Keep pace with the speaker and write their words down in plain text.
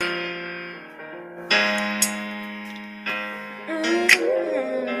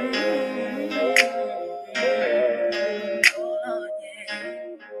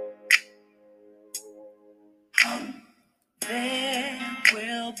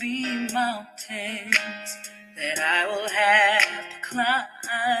be mountains that I will have to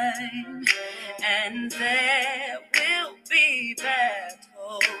climb, and there will be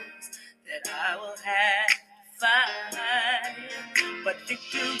battles that I will have to fight. But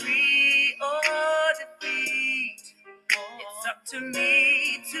victory or defeat, it's up to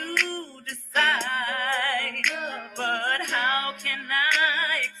me to decide. But how can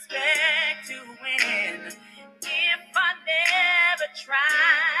I expect to win if I never try?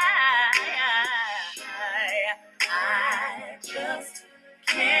 I just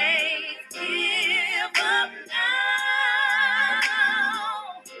can't give up now.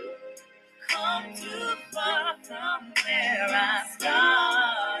 Come too far from where I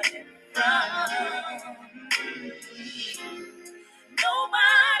started from.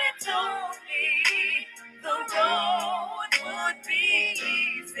 Nobody told me the road would be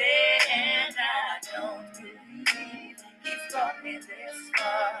easy, and I don't believe he's brought me this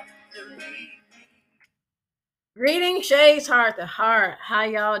far to leave me. Greetings, Shades Heart to Heart. How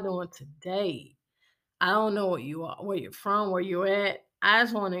y'all doing today? I don't know what you are, where you're from, where you're at. I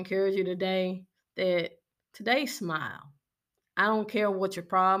just want to encourage you today that today smile. I don't care what your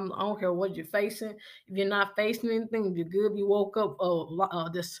problem. I don't care what you're facing. If you're not facing anything, if you're good, you woke up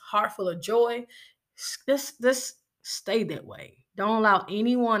this heart full of joy. Just stay that way. Don't allow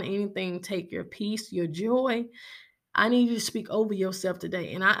anyone, anything take your peace, your joy. I need you to speak over yourself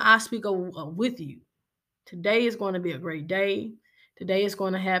today, and I speak with you. Today is going to be a great day. Today is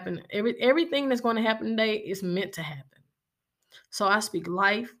going to happen. Everything that's going to happen today is meant to happen. So I speak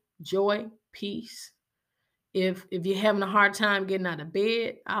life, joy, peace. If you're having a hard time getting out of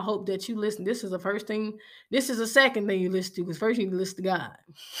bed, I hope that you listen. This is the first thing. This is the second thing you listen to, because first you need to listen to God.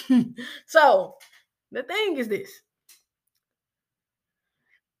 So the thing is this.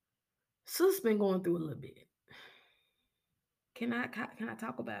 Sis been going through a little bit. Can I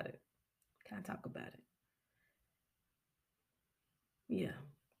talk about it? Can I talk about it? Yeah.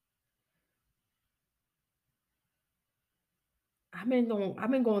 I've been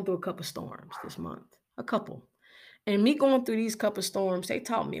going through a couple storms this month. A couple. And me going through these couple storms, they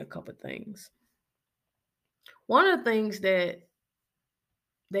taught me a couple things. One of the things that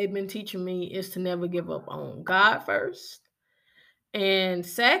they've been teaching me is to never give up on God first. And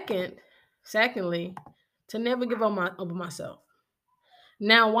secondly, to never give up on myself.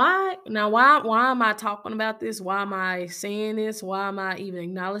 Now why am I talking about this? Why am I saying this? Why am I even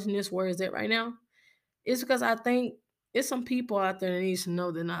acknowledging this? Where is it right now? It's because I think it's some people out there that needs to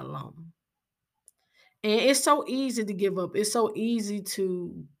know they're not alone. And it's so easy to give up. It's so easy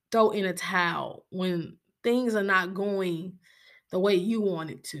to throw in a towel when things are not going the way you want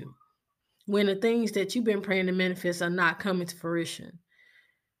it to. When the things that you've been praying to manifest are not coming to fruition.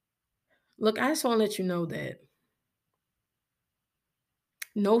 Look, I just want to let you know that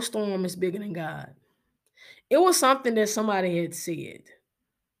no storm is bigger than God. It was something that somebody had said.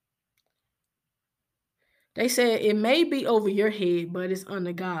 They said it may be over your head, but it's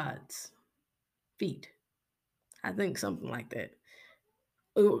under God's feet. I think something like that.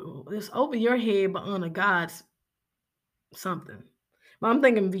 It's over your head, but under God's something. But I'm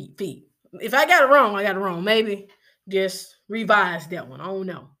thinking feet. If I got it wrong, I got it wrong. Maybe just revise that one. I don't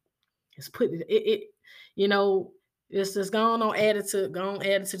know. Just put it you know, it's just go on add it to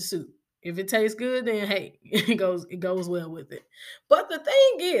the soup. If it tastes good, then hey, it goes well with it. But the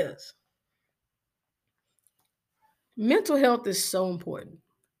thing is, mental health is so important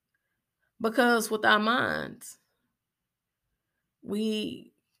because with our minds,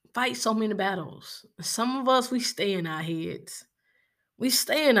 we fight so many battles. Some of us, we stay in our heads. We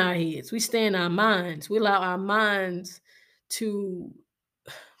stay in our heads. We stay in our minds. We allow our minds to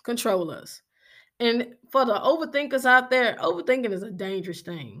control us. And for the overthinkers out there, overthinking is a dangerous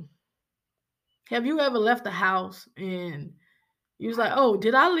thing. Have you ever left the house and you was like, oh,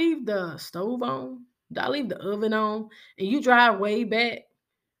 did I leave the stove on? Did I leave the oven on? And you drive way back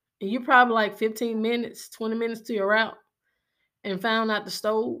and you probably like 15 minutes, 20 minutes to your route and found out the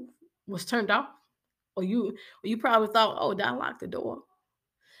stove was turned off. Or you probably thought, oh, did I lock the door?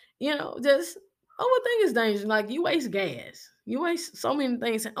 Just overthinking is dangerous. Like you waste gas. You waste so many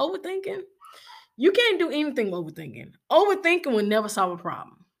things. And overthinking, you can't do anything with overthinking. Overthinking will never solve a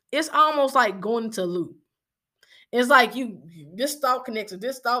problem. It's almost like going into a loop. It's like this thought connects with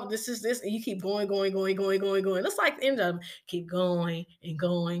this thought, this is this, and you keep going. It's like the end of keep going and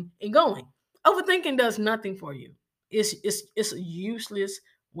going and going. Overthinking does nothing for you. It's a useless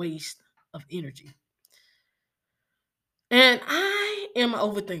waste of energy. And I am an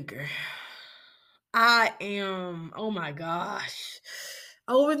overthinker. I am, oh my gosh.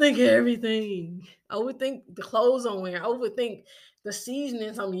 I overthink everything. I overthink the clothes I'm wearing. I overthink the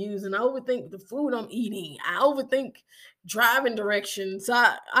seasonings I'm using. I overthink the food I'm eating. I overthink driving directions.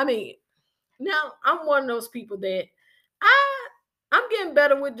 I mean, now I'm one of those people that I I'm getting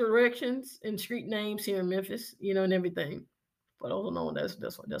better with directions and street names here in Memphis, and everything. For those who know, that's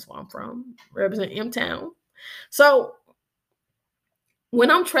where I'm from. Represent M Town. So when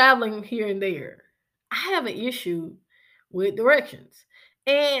I'm traveling here and there, I have an issue with directions.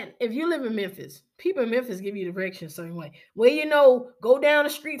 And if you live in Memphis, people in Memphis give you directions certain way. Well, go down the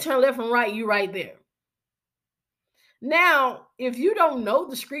street, turn left and right, you right there. Now, if you don't know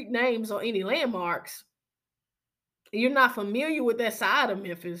the street names or any landmarks, you're not familiar with that side of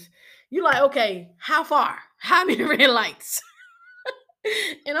Memphis, you're like, okay, how far? How many red lights?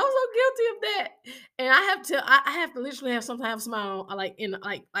 And I'm so guilty of that. And I have to literally have sometimes smile like in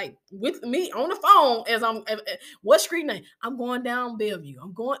like with me on the phone as what street name? I'm going down Bellevue.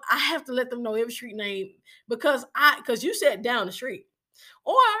 I have to let them know every street name because you said down the street.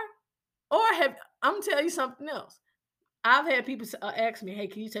 Or have I'm gonna tell you something else. I've had people ask me, "Hey,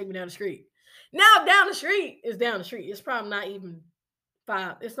 can you take me down the street?" Now down the street is down the street. It's probably not even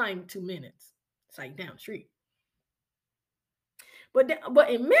it's not even 2 minutes. It's like down the street. But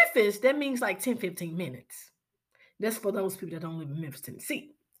in Memphis, that means like 10, 15 minutes. That's for those people that don't live in Memphis,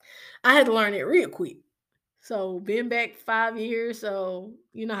 Tennessee. I had to learn it real quick. So been back 5 years, so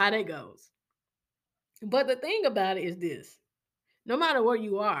you know how that goes. But the thing about it is this: no matter where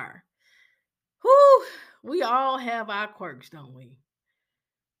you are, we all have our quirks, don't we?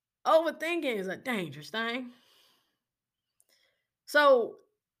 Overthinking is a dangerous thing. So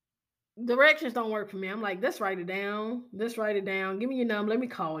directions don't work for me. I'm like, let's write it down. Let's write it down. Give me your number. Let me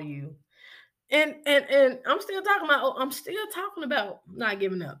call you. And I'm still talking about not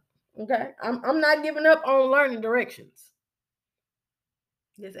giving up. Okay, I'm not giving up on learning directions.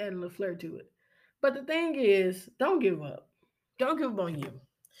 Just adding a little flair to it. But the thing is, don't give up. Don't give up on you,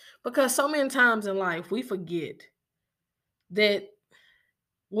 because so many times in life we forget that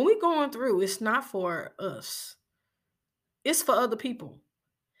when we're going through, it's not for us. It's for other people.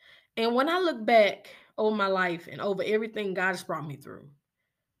 And when I look back over my life and over everything God has brought me through,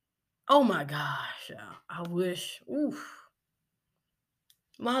 oh my gosh, I wish. Oof.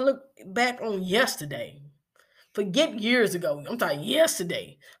 When I look back on yesterday, forget years ago. I'm talking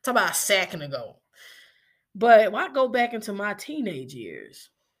yesterday. I'm talking about a second ago. But when I go back into my teenage years,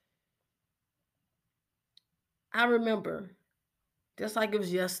 I remember just like it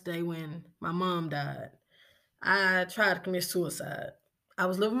was yesterday when my mom died. I tried to commit suicide. I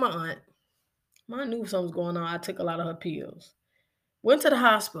was living with my aunt. My aunt knew something was going on. I took a lot of her pills. Went to the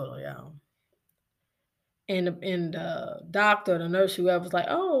hospital, y'all. And the doctor, the nurse, whoever was like,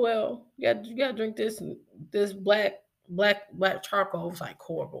 "Oh well, you got to drink this black charcoal." It was like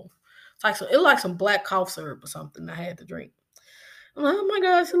horrible. It was like some black cough syrup or something. I had to drink. I'm like, oh my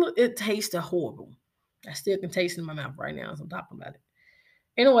gosh, it tasted horrible. I still can taste it in my mouth right now as I'm talking about it.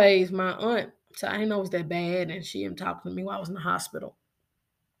 Anyways, my aunt, so I didn't know it was that bad, and she didn't talk to me while I was in the hospital.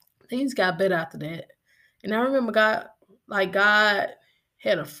 Things got better after that, and I remember God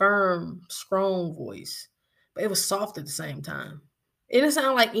had a firm, strong voice, but it was soft at the same time. It didn't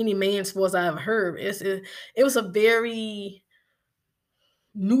sound like any man's voice I ever heard. It was a very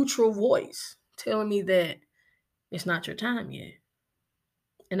neutral voice telling me that it's not your time yet.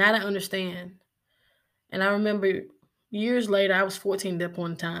 And I didn't understand. And I remember years later, I was 14 at that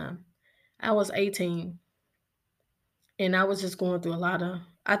point in time. I was 18. And I was just going through a lot of,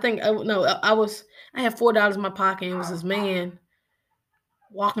 I think, no, I had $4 in my pocket. And it was this man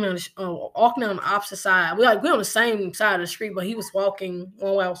walking on the opposite side. We're on the same side of the street, but he was walking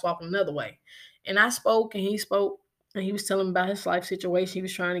one way, I was walking another way. And I spoke and he spoke, and he was telling me about his life situation. He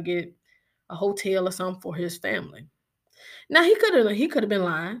was trying to get a hotel or something for his family. Now he could have been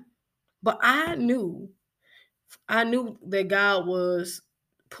lying, but I knew that God was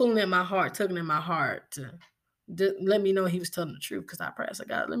pulling at my heart, tugging at my heart to let me know he was telling the truth. Because I prayed, I said,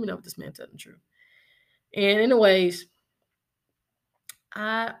 God, let me know if this man telling the truth. And anyways,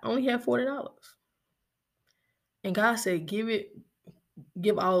 I only had $40. And God said,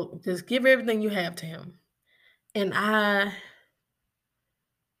 just give everything you have to him. And I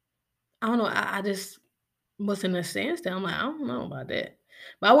don't know, I just was in a standstill. I'm like, I don't know about that.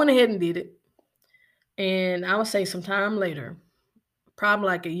 But I went ahead and did it. And I would say some time later, probably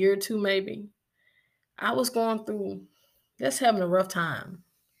like a year or two maybe, I was going through just having a rough time.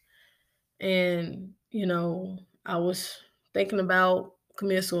 And, I was thinking about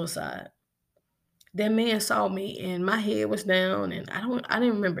committing suicide. That man saw me and my head was down and I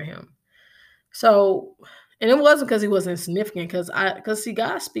didn't remember him. So, and it wasn't because he was insignificant, because see,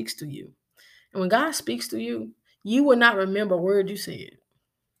 God speaks to you. And when God speaks to you, you will not remember a word you said.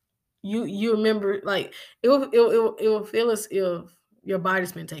 You remember, like, it will feel as if your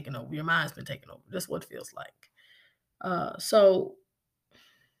body's been taken over, your mind's been taken over. That's what it feels like. So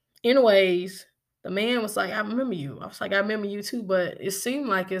anyways, the man was like, I remember you. I was like, I remember you too, but it seemed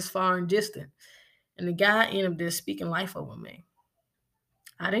like it's far and distant. And the guy ended up just speaking life over me.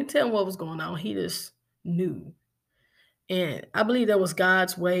 I didn't tell him what was going on. He just knew. And I believe that was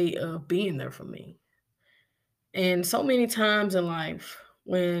God's way of being there for me. And so many times in life,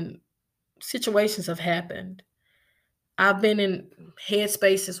 when situations have happened, I've been in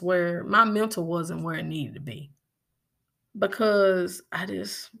headspaces where my mental wasn't where it needed to be because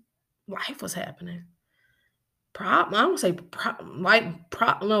life was happening. I don't say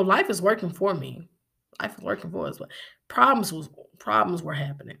no, life is working for me. Life is working for us, but problems were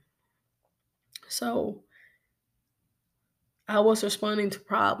happening. So I was responding to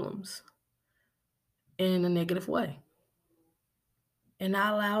problems in a negative way. And I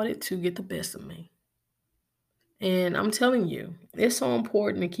allowed it to get the best of me. And I'm telling you, it's so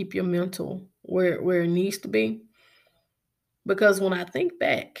important to keep your mental where it needs to be. Because when I think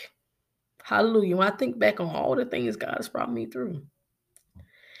back, hallelujah, when I think back on all the things God has brought me through,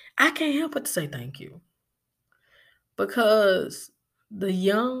 I can't help but to say thank you. Because the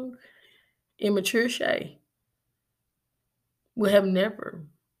young, immature Shay would have never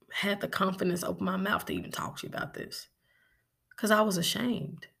had the confidence to open my mouth to even talk to you about this. Because I was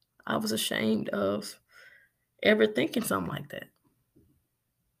ashamed. I was ashamed of ever thinking something like that.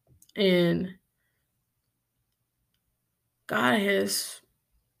 And God has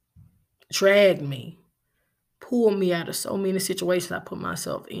dragged me, pulled me out of so many situations I put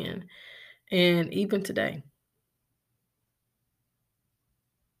myself in. And even today,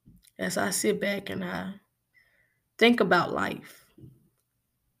 as I sit back and I think about life,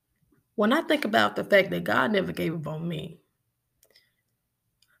 when I think about the fact that God never gave up on me,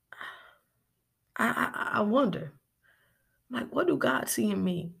 I wonder, like, what do God see in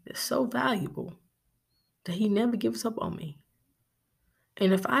me that's so valuable that He never gives up on me?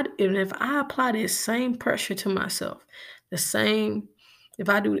 And if I apply this same pressure to myself, the same, if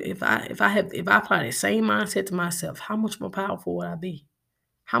I apply the same mindset to myself, how much more powerful would I be?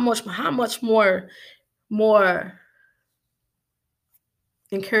 How much more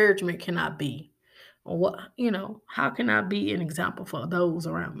encouragement can I be? Or how can I be an example for those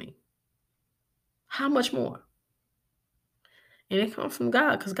around me? How much more? And it comes from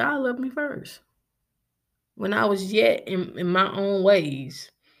God, because God loved me first. When I was yet in my own ways,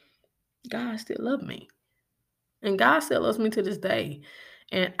 God still loved me. And God still loves me to this day.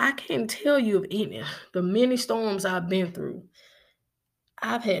 And I can't tell you of any, the many storms I've been through.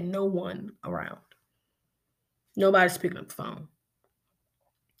 I've had no one around. Nobody's picking up the phone.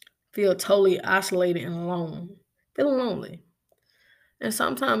 Feel totally isolated and alone. Feeling lonely. And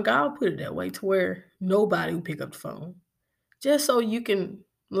sometimes God put it that way to where nobody will pick up the phone. Just so you can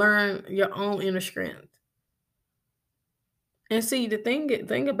learn your own inner strength. And see, the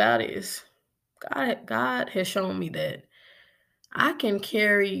thing about it is God has shown me that I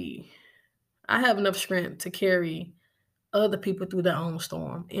have enough strength to carry other people through their own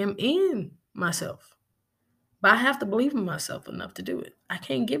storm and in myself. But I have to believe in myself enough to do it. I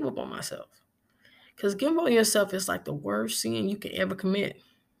can't give up on myself. Because giving up on yourself is like the worst sin you can ever commit.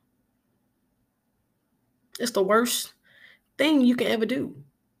 It's the worst thing you can ever do.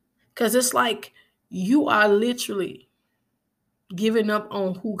 Because it's like you are literally giving up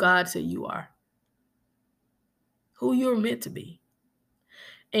on who God said you are, who you're meant to be.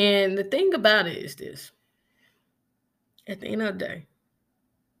 And the thing about it is this. At the end of the day,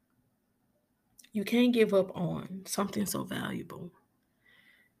 you can't give up on something so valuable.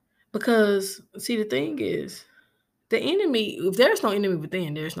 Because, see, the thing is, the enemy, if there's no enemy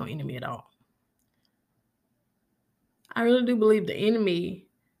within, there's no enemy at all. I really do believe the enemy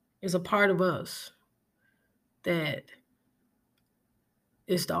is a part of us that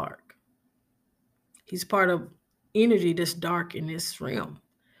is dark. He's part of energy that's dark in this realm.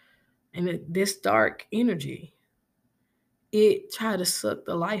 And this dark energy, it try to suck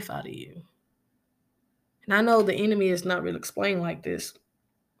the life out of you. And I know the enemy is not really explained like this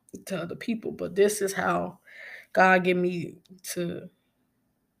to other people, but this is how God gave me to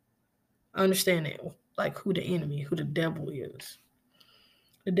understand it, like who the enemy, who the devil is.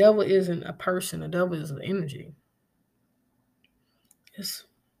 The devil isn't a person. The devil is an energy. It's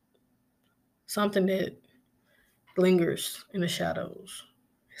something that lingers in the shadows.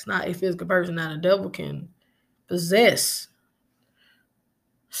 It's not a physical person. Now, the devil can possess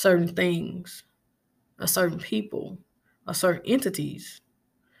certain things, or certain people, or certain entities,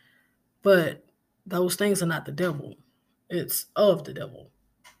 but Those things are not the devil. It's of the devil.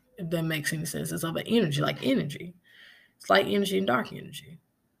 If that makes any sense. It's of an energy, like energy. It's light energy and dark energy.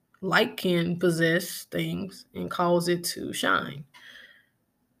 Light can possess things and cause it to shine.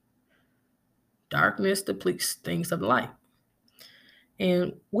 Darkness depletes things of light.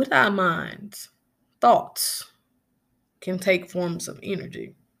 And with our minds, thoughts can take forms of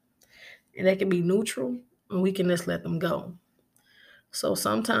energy. And they can be neutral, and we can just let them go. So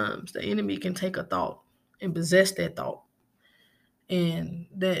sometimes the enemy can take a thought and possess that thought. And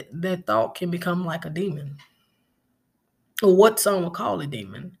that thought can become like a demon, or what some will call a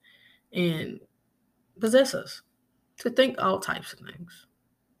demon, and possess us to think all types of things.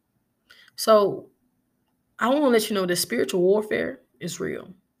 So I want to let you know that spiritual warfare is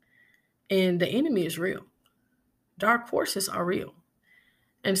real, and the enemy is real. Dark forces are real.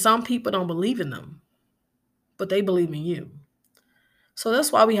 And some people don't believe in them, but they believe in you. So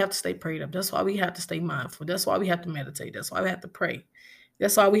that's why we have to stay prayed up. That's why we have to stay mindful. That's why we have to meditate. That's why we have to pray.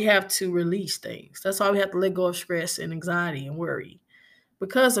 That's why we have to release things. That's why we have to let go of stress and anxiety and worry.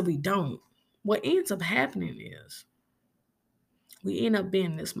 Because if we don't, what ends up happening is we end up being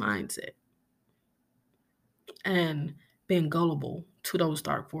in this mindset and being gullible to those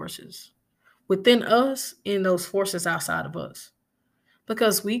dark forces within us and those forces outside of us.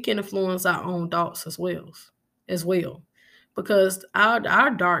 Because we can influence our own thoughts as well. Because our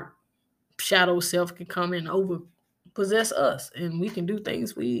dark shadow self can come and over possess us, and we can do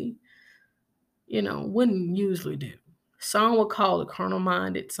things we wouldn't usually do. Some would call it carnal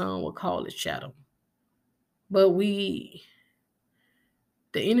minded, some would call it shadow. But the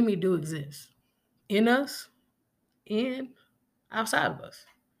enemy do exist in us and outside of us.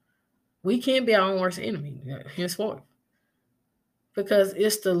 We can't be our own worst enemy henceforth. Because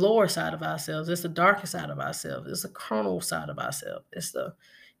it's the lower side of ourselves, it's the darker side of ourselves, it's the carnal side of ourselves, it's the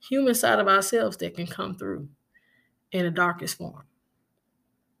human side of ourselves that can come through in the darkest form.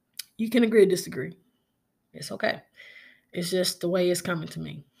 You can agree or disagree. It's okay. It's just the way it's coming to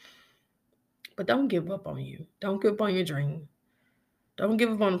me. But don't give up on you. Don't give up on your dream. Don't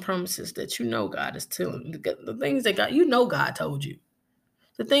give up on the promises that you know God is telling. The things that God told you.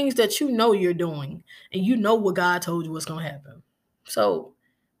 The things that you know you're doing, and you know what God told you was going to happen. So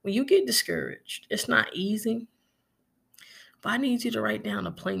when you get discouraged, it's not easy. But I need you to write down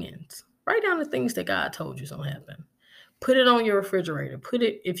the plans. Write down the things that God told you is going to happen. Put it on your refrigerator. Put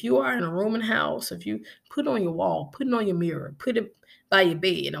it, if you are in a room in a house, if you put it on your wall, put it on your mirror, put it by your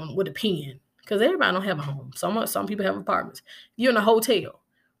bed with a pen. Because everybody don't have a home. Some people have apartments. You're in a hotel.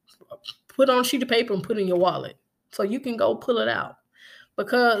 Put on a sheet of paper and put it in your wallet so you can go pull it out.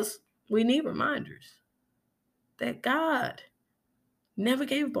 Because we need reminders that God never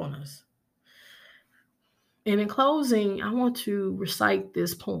gave up on us. And in closing, I want to recite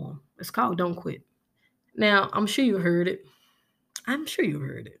this poem. It's called Don't Quit. Now, I'm sure you heard it.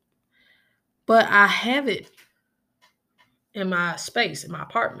 But I have it in my space, in my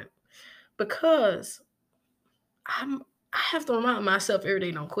apartment, because I have to remind myself every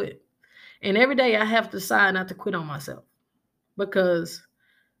day, don't quit. And every day I have to decide not to quit on myself, because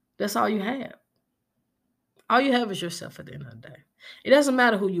that's all you have. All you have is yourself at the end of the day. It doesn't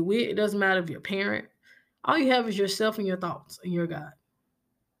matter who you're with. It doesn't matter if you're a parent. All you have is yourself and your thoughts and your God.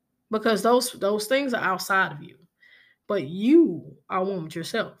 Because those things are outside of you. But you are one with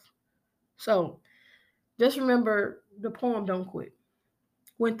yourself. So just remember the poem, Don't Quit.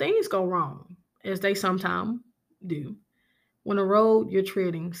 When things go wrong, as they sometimes do, when the road you're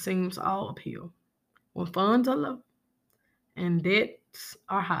treading seems all uphill, when funds are low and debts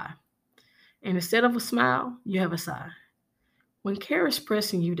are high, and instead of a smile, you have a sigh. When care is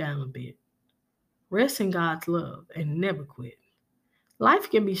pressing you down a bit, rest in God's love and never quit.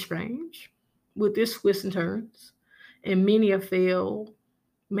 Life can be strange with its twists and turns, and many a failed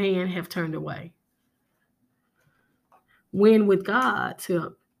man have turned away. When with God's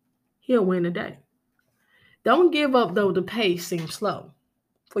help, he'll win the day. Don't give up though the pace seems slow,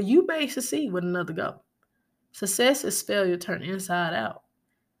 for you may succeed with another go. Success is failure turned inside out,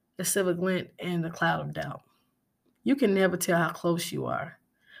 a silver glint in the cloud of doubt. You can never tell how close you are.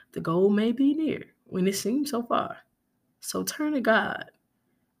 The goal may be near when it seems so far. So turn to God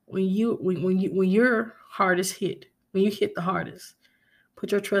when your heart is hit, when you hit the hardest.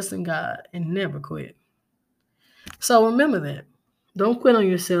 Put your trust in God and never quit. So remember that. Don't quit on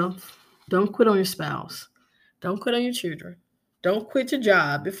yourself. Don't quit on your spouse. Don't quit on your children. Don't quit your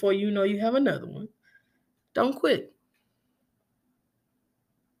job before you know you have another one. Don't quit.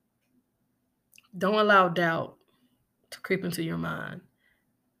 Don't allow doubt to creep into your mind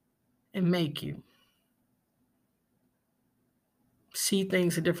and make you see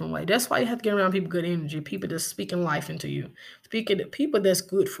things a different way. That's why you have to get around people with good energy, people that's speaking life into you, speaking to people that's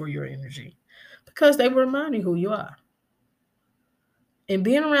good for your energy, because they will remind you who you are. And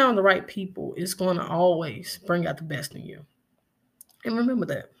being around the right people is going to always bring out the best in you. And remember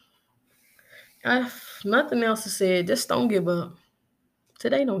that. If nothing else is said, just don't give up.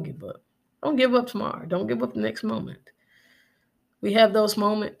 Today, don't give up. Don't give up tomorrow. Don't give up the next moment. We have those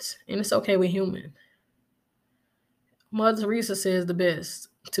moments, and it's okay, we're human. Mother Teresa says the best.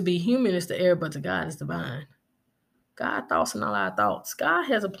 To be human is the air, but to God is divine. God thoughts and all our thoughts. God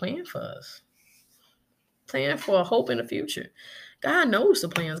has a plan for us. Plan for a hope in the future. God knows the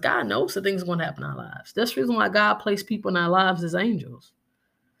plans. God knows the things are going to happen in our lives. That's the reason why God placed people in our lives as angels.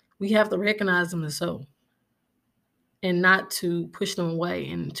 We have to recognize them as so. And not to push them away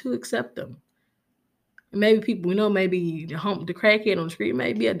and to accept them. Maybe people we know, maybe the crackhead on the street,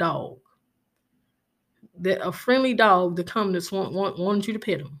 maybe a dog. A friendly dog that come that wanted you to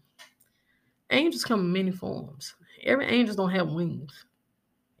pet him. Angels come in many forms. Every angel don't have wings.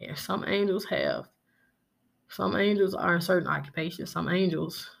 Yeah, some angels are in certain occupations. Some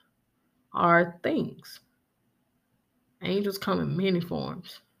angels are things. Angels come in many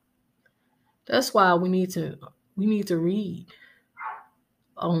forms. That's why we need to read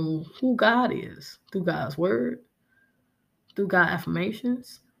on who God is through God's word, through God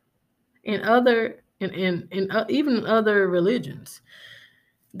affirmations, and even in other religions.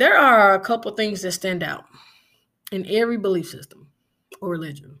 There are a couple things that stand out in every belief system or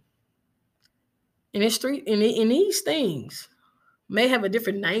religion. And these things may have a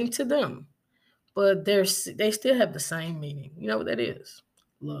different name to them, but they still have the same meaning. You know what that is?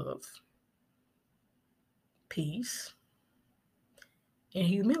 Love, peace, and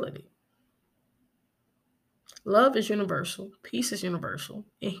humility. Love is universal, peace is universal,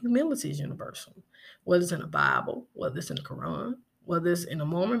 and humility is universal. Whether it's in the Bible, whether it's in the Quran, whether it's in the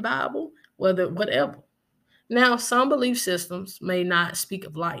Mormon Bible, whatever. Now, some belief systems may not speak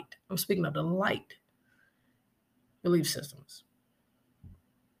of light. I'm speaking of the light belief systems.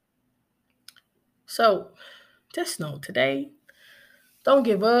 So just know today, don't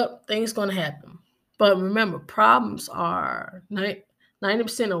give up. Things going to happen. But remember, problems are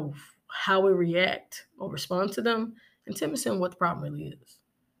 90% of how we react or respond to them, and 10% what the problem really is.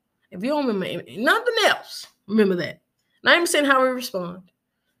 If you don't remember nothing else, remember that. 90% how we respond,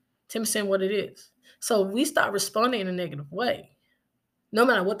 10% what it is. So if we start responding in a negative way, no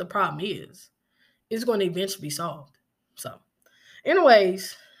matter what the problem is, it's going to eventually be solved. So,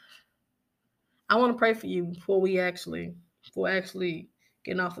 anyways, I want to pray for you before actually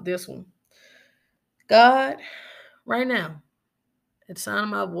getting off of this one. God, right now, at the sound of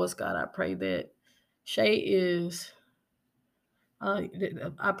my voice, God, I pray that Shay is,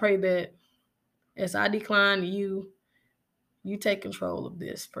 I pray that as I decline, you take control of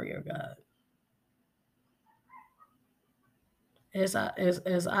this prayer, God. As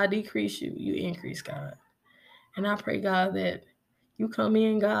I decrease you, you increase, God. And I pray, God, that you come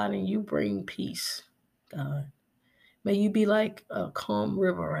in, God, and you bring peace, God. May you be like a calm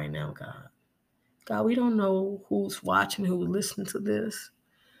river right now, God. God, we don't know who's watching, who's listening to this.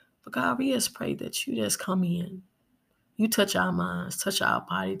 But God, we just pray that you just come in. You touch our minds, touch our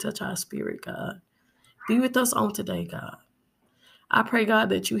body, touch our spirit, God. Be with us on today, God. I pray, God,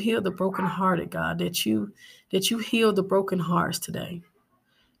 that you heal the brokenhearted, God, that you heal the broken hearts today.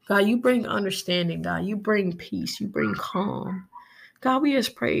 God, you bring understanding, God. You bring peace. You bring calm. God, we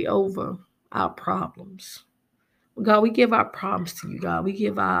just pray over our problems. God, we give our problems to you, God. We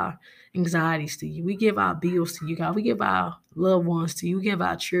give our anxieties to you. We give our bills to you, God. We give our loved ones to you. We give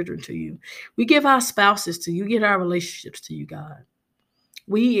our children to you. We give our spouses to you. We give our relationships to you, God.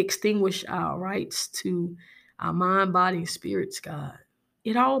 We extinguish our rights to our mind, body, and spirits, God.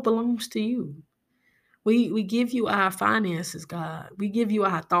 It all belongs to you. We give you our finances, God. We give you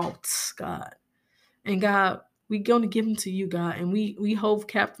our thoughts, God. And God, we're going to give them to you, God. And we hold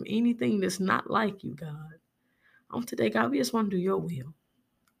captive anything that's not like you, God. On today, God, we just want to do your will.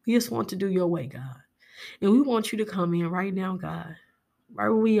 We just want to do your way, God. And we want you to come in right now, God. Right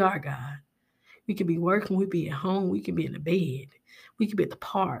where we are, God. We could be working. We could be at home. We could be in the bed. We could be at the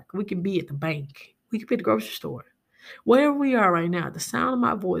park. We could be at the bank. We could be at the grocery store. Wherever we are right now, the sound of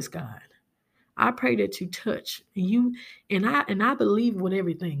my voice, God, I pray that you touch and I believe with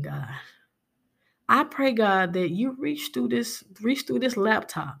everything, God. I pray, God, that you reach through this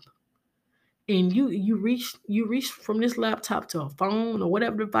laptop, and you reach from this laptop to a phone or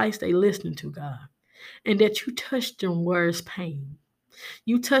whatever device they listening to, God, and that you touch them where it's pain.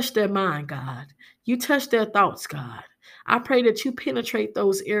 You touch their mind, God. You touch their thoughts, God. I pray that you penetrate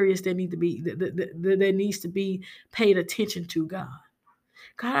those areas that need to be that needs to be paid attention to, God.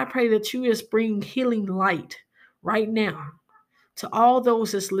 God, I pray that you just bring healing light right now to all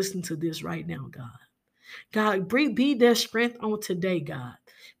those that's listening to this right now, God. God, be their strength on today, God.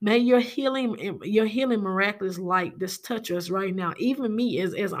 May your healing miraculous light just touch us right now. Even me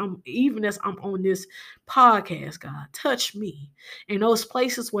as I'm on this podcast, God. Touch me in those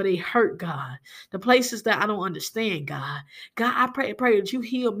places where they hurt, God. The places that I don't understand, God. God, I pray that you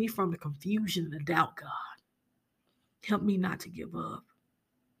heal me from the confusion and the doubt, God. Help me not to give up.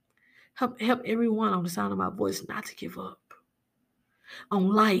 Help everyone on the sound of my voice not to give up on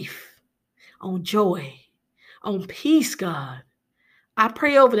life, on joy, on peace, God. I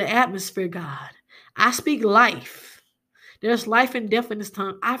pray over the atmosphere, God. I speak life. There's life and death in this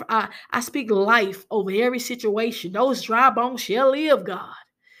tongue. I speak life over every situation. Those dry bones shall live, God.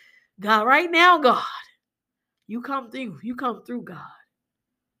 God, right now, God, you come through. You come through, God.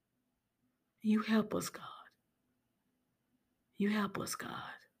 You help us, God. You help us, God,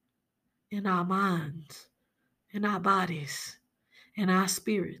 in our minds, in our bodies, in our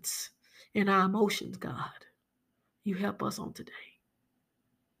spirits, in our emotions, God. You help us on today.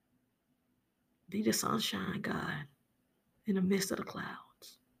 Be the sunshine, God, in the midst of the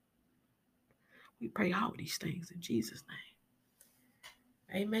clouds. We pray all these things in Jesus'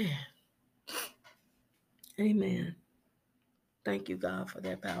 name. Amen. Amen. Thank you, God, for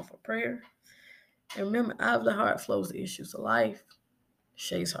that powerful prayer. And remember, out of the heart flows the issues of life.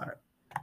 Shay's heart.